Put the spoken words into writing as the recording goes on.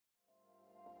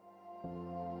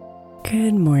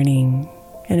Good morning,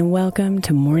 and welcome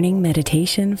to Morning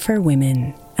Meditation for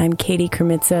Women. I'm Katie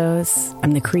Kremitzos.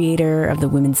 I'm the creator of the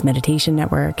Women's Meditation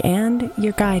Network and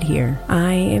your guide here.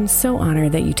 I am so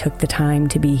honored that you took the time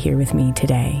to be here with me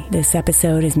today. This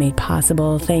episode is made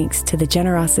possible thanks to the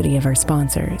generosity of our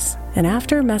sponsors. And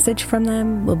after a message from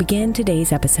them, we'll begin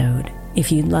today's episode.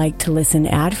 If you'd like to listen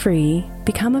ad-free,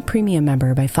 become a premium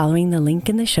member by following the link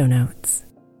in the show notes.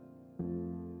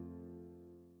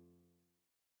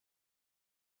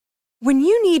 When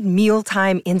you need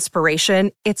mealtime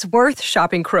inspiration, it's worth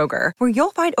shopping Kroger, where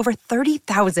you'll find over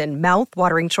 30,000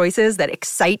 mouth-watering choices that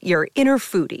excite your inner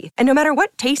foodie. And no matter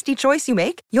what tasty choice you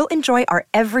make, you'll enjoy our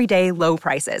everyday low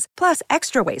prices, plus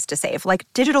extra ways to save, like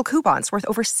digital coupons worth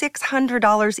over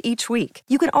 $600 each week.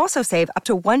 You can also save up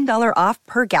to $1 off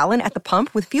per gallon at the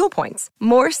pump with fuel points.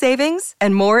 More savings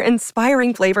and more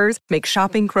inspiring flavors make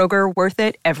shopping Kroger worth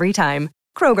it every time.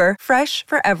 Kroger, fresh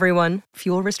for everyone.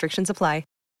 Fuel restrictions apply.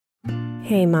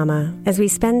 Hey Mama, as we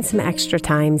spend some extra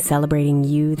time celebrating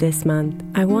you this month,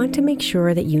 I want to make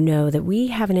sure that you know that we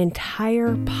have an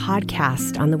entire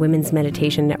podcast on the Women's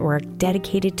Meditation Network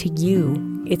dedicated to you.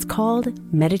 It's called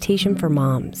Meditation for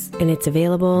Moms, and it's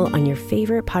available on your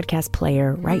favorite podcast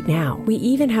player right now. We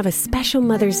even have a special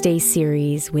Mother's Day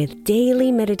series with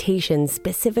daily meditations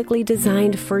specifically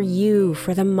designed for you,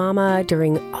 for the mama,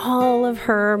 during all of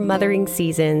her mothering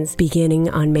seasons, beginning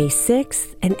on May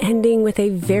 6th and ending with a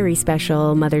very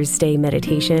special Mother's Day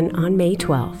meditation on May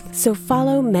 12th. So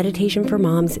follow Meditation for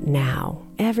Moms now,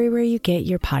 everywhere you get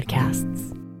your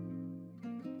podcasts.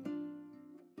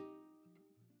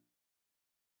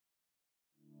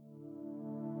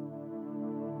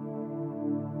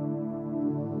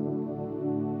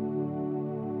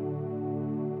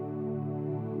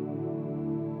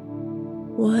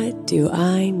 What do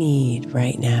I need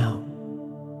right now?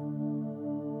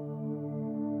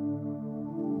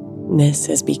 This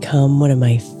has become one of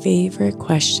my favorite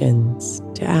questions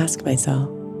to ask myself.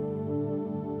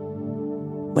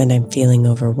 When I'm feeling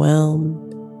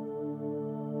overwhelmed,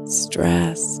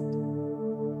 stressed,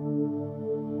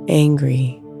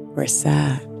 angry, or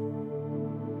sad.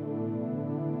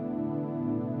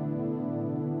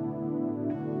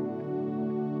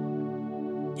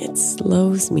 It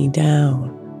slows me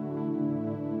down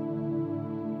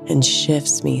and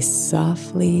shifts me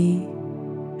softly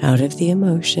out of the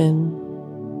emotion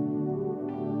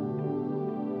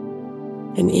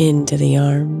and into the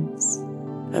arms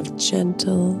of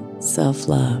gentle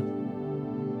self-love.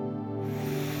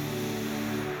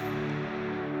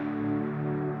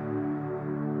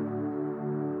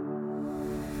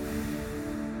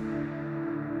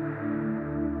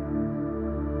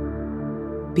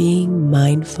 Being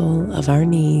mindful of our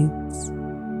needs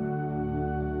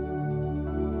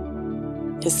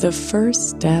is the first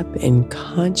step in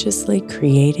consciously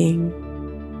creating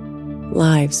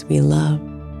lives we love.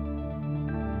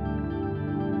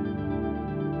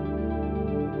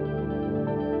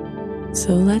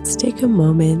 So let's take a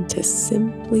moment to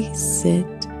simply sit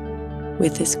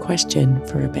with this question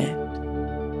for a bit.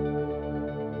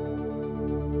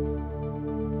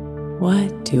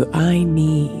 What do I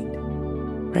need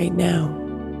right now?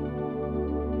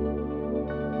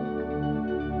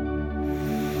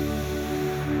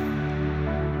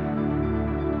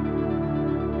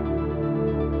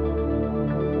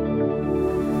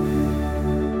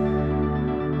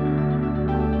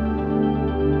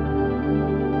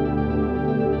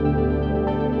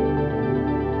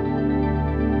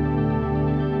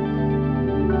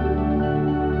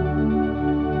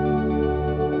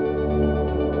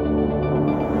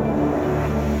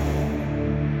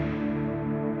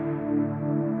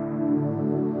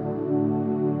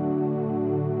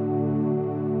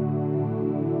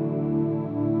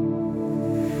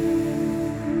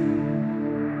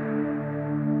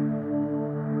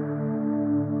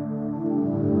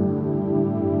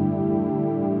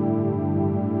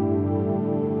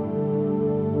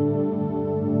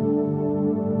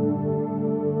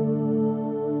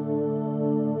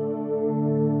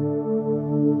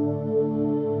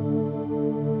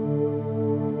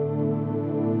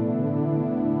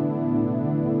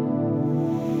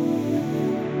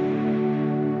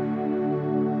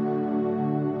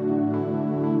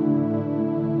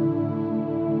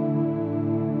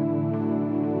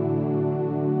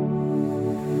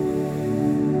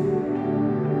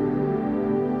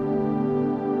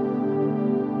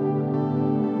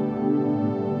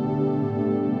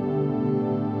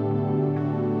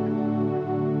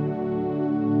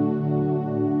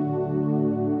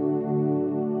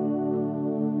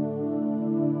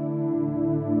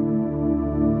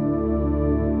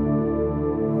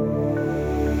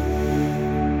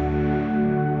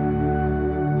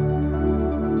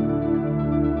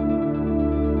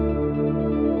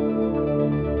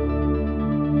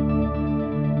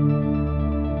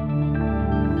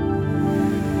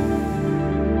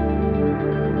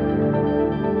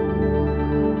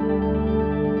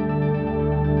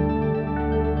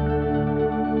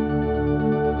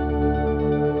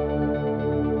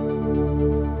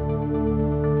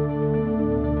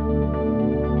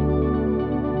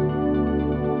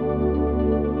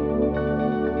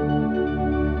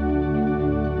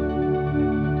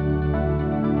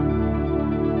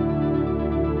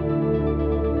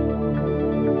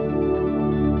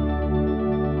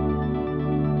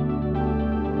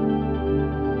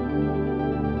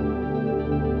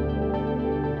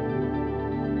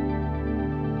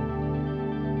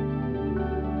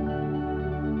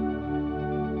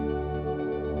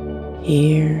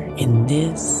 here in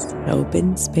this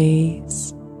open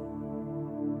space.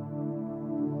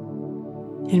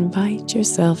 Invite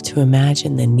yourself to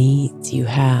imagine the needs you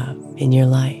have in your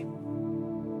life,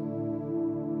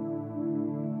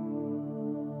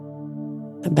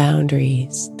 the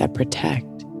boundaries that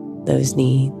protect those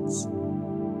needs,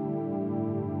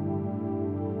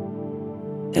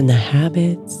 and the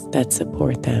habits that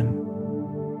support them.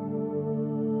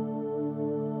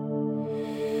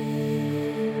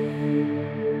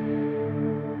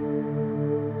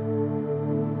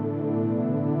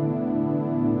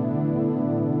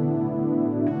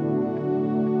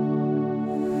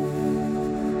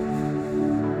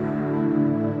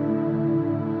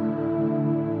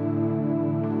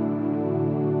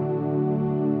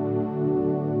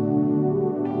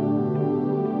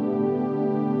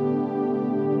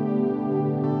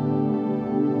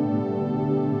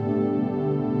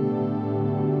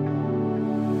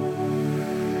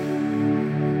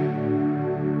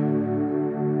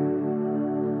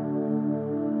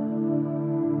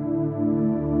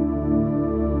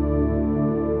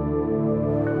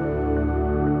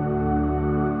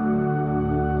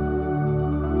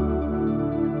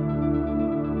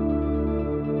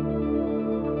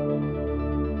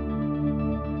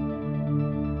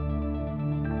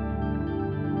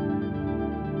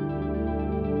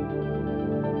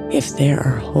 If there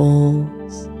are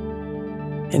holes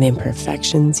and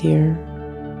imperfections here,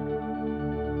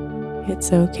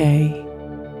 it's okay.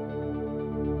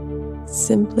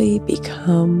 Simply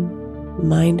become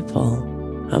mindful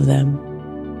of them.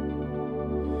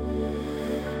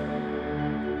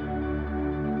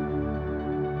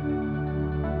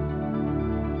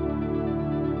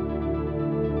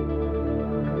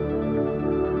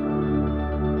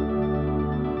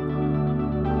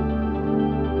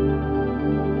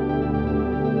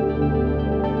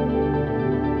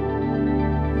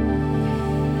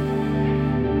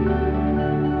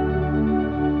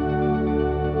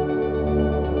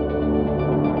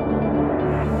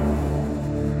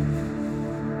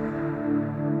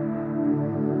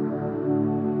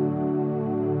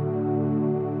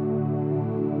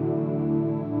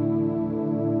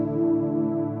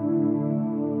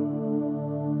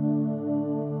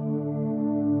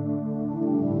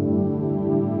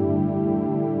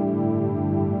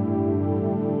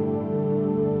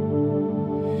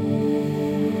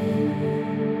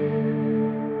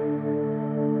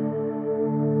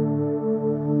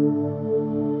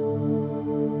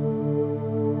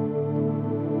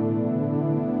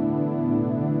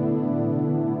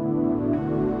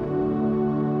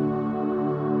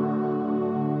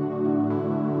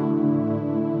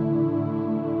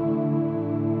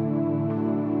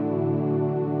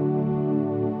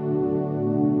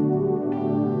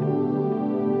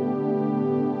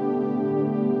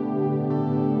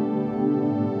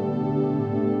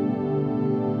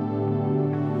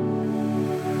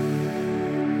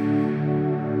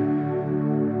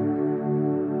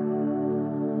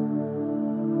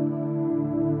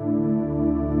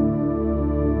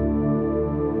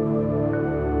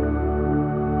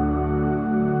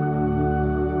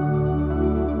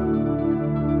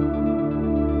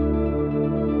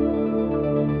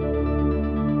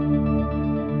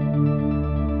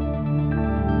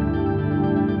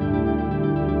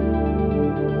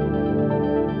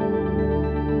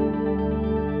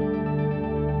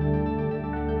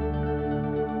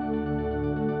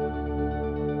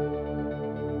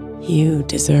 You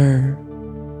deserve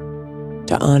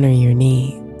to honor your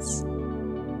needs.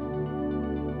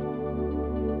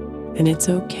 And it's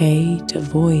okay to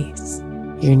voice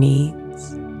your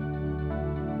needs.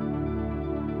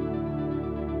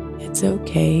 It's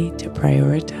okay to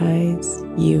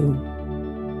prioritize you.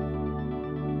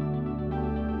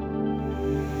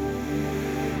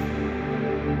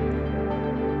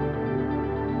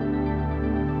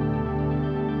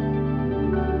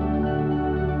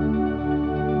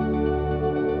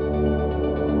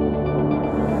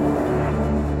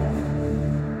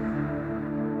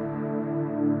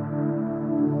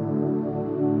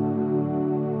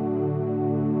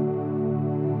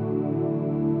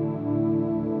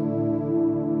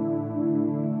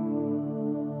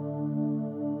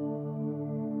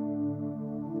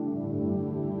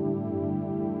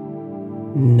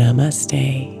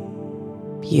 Namaste,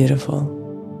 beautiful.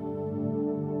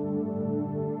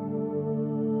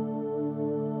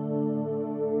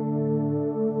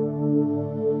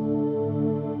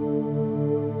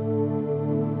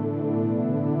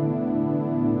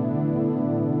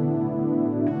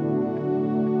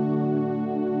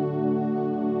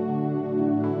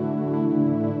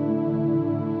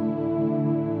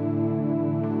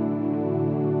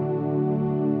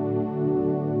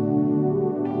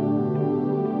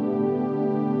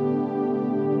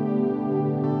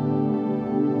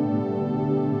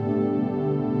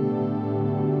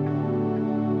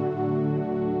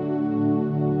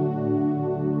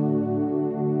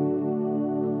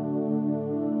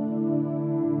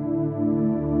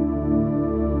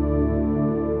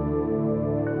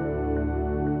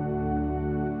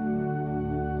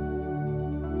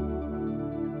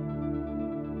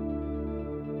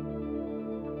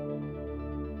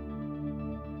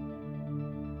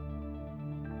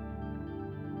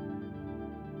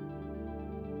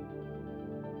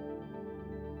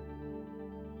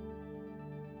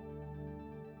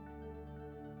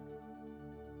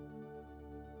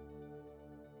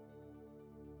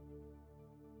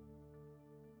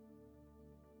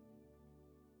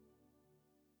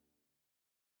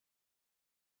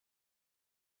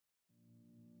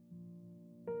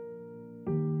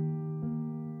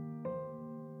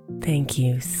 Thank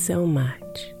you so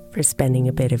much for spending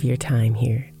a bit of your time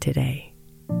here today.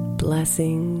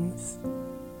 Blessings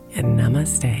and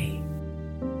namaste.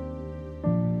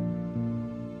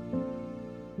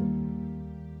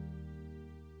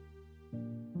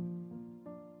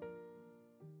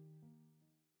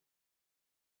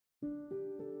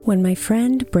 When my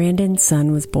friend Brandon's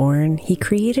son was born, he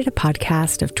created a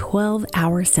podcast of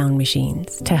 12-hour sound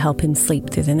machines to help him sleep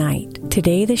through the night.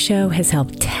 Today, the show has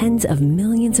helped tens of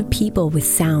millions of people with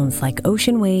sounds like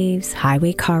ocean waves,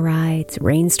 highway car rides,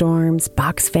 rainstorms,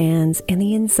 box fans, and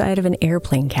the inside of an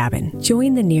airplane cabin.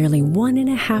 Join the nearly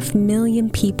 1.5 million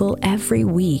people every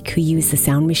week who use the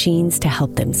sound machines to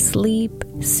help them sleep,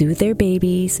 soothe their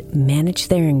babies, manage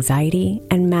their anxiety,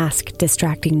 and mask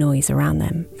distracting noise around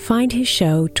them. Find his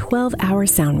show 12-Hour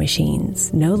Sound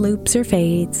Machines, no loops or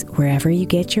fades, wherever you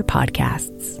get your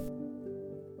podcasts.